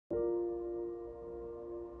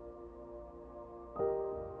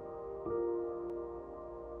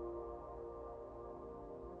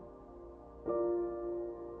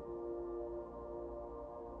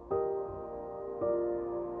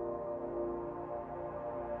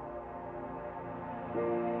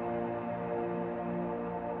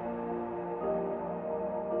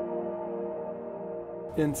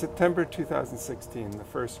In September 2016, the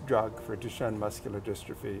first drug for Duchenne muscular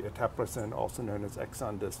dystrophy, eteplirsen, also known as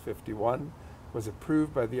ExonDys51, was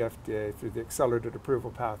approved by the FDA through the accelerated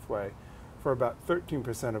approval pathway for about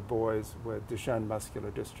 13% of boys with Duchenne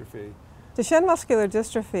muscular dystrophy. Duchenne muscular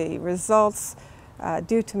dystrophy results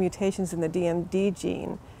due to mutations in the DMD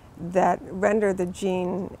gene that render the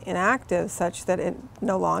gene inactive such that it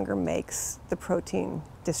no longer makes the protein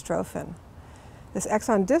dystrophin. This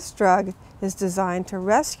ExonDys drug is designed to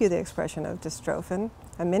rescue the expression of dystrophin,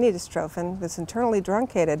 a mini dystrophin that's internally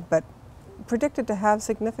truncated but predicted to have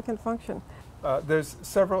significant function. There's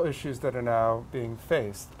several issues that are now being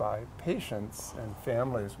faced by patients and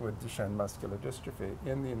families with Duchenne muscular dystrophy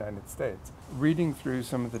in the United States. Reading through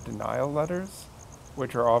some of the denial letters,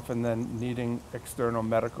 which are often then needing external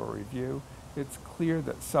medical review, it's clear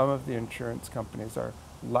that some of the insurance companies are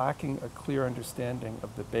lacking a clear understanding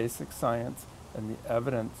of the basic science and the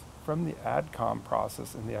evidence from the AdCom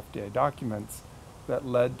process in the FDA documents that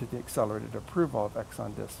led to the accelerated approval of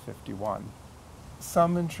ExonDys51.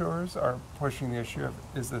 Some insurers are pushing the issue of,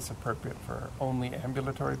 is this appropriate for only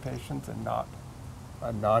ambulatory patients and not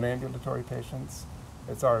non-ambulatory patients?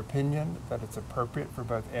 It's our opinion that it's appropriate for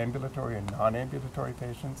both ambulatory and non-ambulatory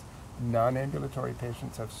patients. Non-ambulatory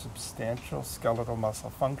patients have substantial skeletal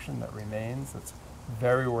muscle function that remains. That's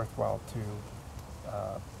very worthwhile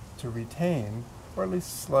to retain, or at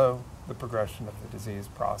least slow the progression of the disease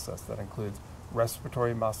process. That includes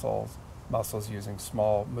respiratory muscles, muscles using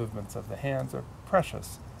small movements of the hands are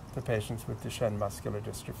precious to patients with Duchenne muscular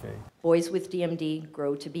dystrophy. Boys with DMD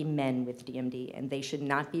grow to be men with DMD, and they should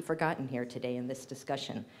not be forgotten here today in this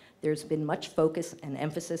discussion. There's been much focus and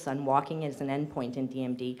emphasis on walking as an endpoint in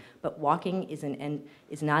DMD, but walking is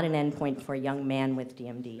not an endpoint for a young man with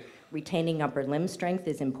DMD. Retaining upper limb strength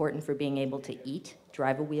is important for being able to eat,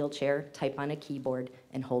 drive a wheelchair, type on a keyboard,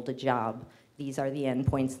 and hold a job. These are the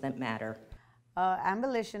endpoints that matter.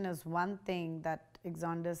 Ambulation is one thing that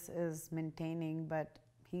ExonDys is maintaining, but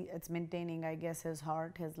it's maintaining, I guess, his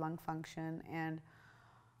heart, his lung function, and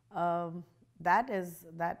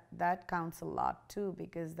that counts a lot too,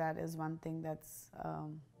 because that is one thing that's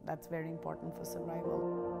very important for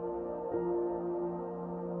survival.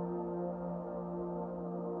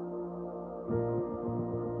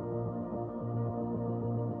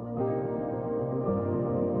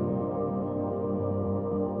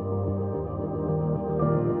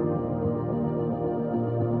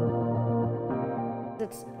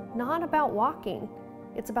 It's not about walking,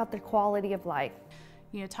 it's about the quality of life.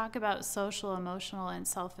 You know, talk about social, emotional, and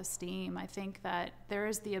self-esteem. I think that there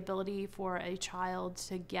is the ability for a child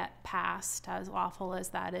to get past, as awful as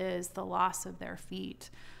that is, the loss of their feet.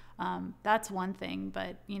 That's one thing,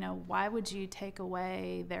 but you know, why would you take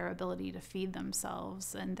away their ability to feed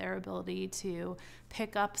themselves and their ability to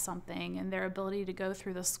pick up something and their ability to go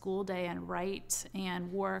through the school day and write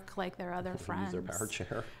and work like their other friends? Use their power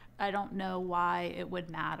chair. I don't know why it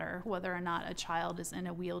would matter whether or not a child is in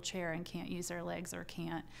a wheelchair and can't use their legs or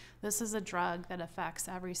can't. This is a drug that affects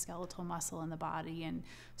every skeletal muscle in the body, and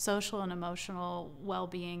social and emotional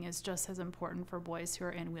well-being is just as important for boys who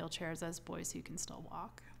are in wheelchairs as boys who can still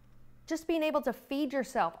walk. Just being able to feed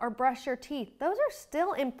yourself or brush your teeth, those are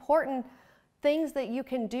still important things that you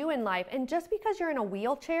can do in life. And just because you're in a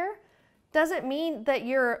wheelchair doesn't mean that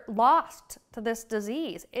you're lost to this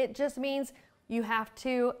disease. It just means you have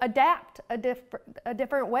to adapt a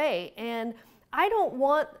different way. And I don't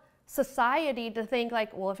want society to think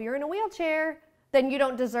like, well, if you're in a wheelchair, then you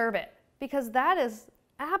don't deserve it. Because that is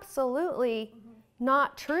absolutely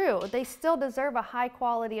not true. They still deserve a high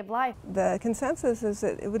quality of life. The consensus is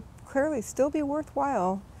that it would clearly still be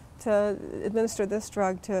worthwhile to administer this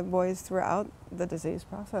drug to boys throughout the disease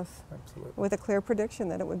process. Absolutely. With a clear prediction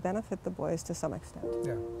that it would benefit the boys to some extent.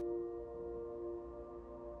 Yeah.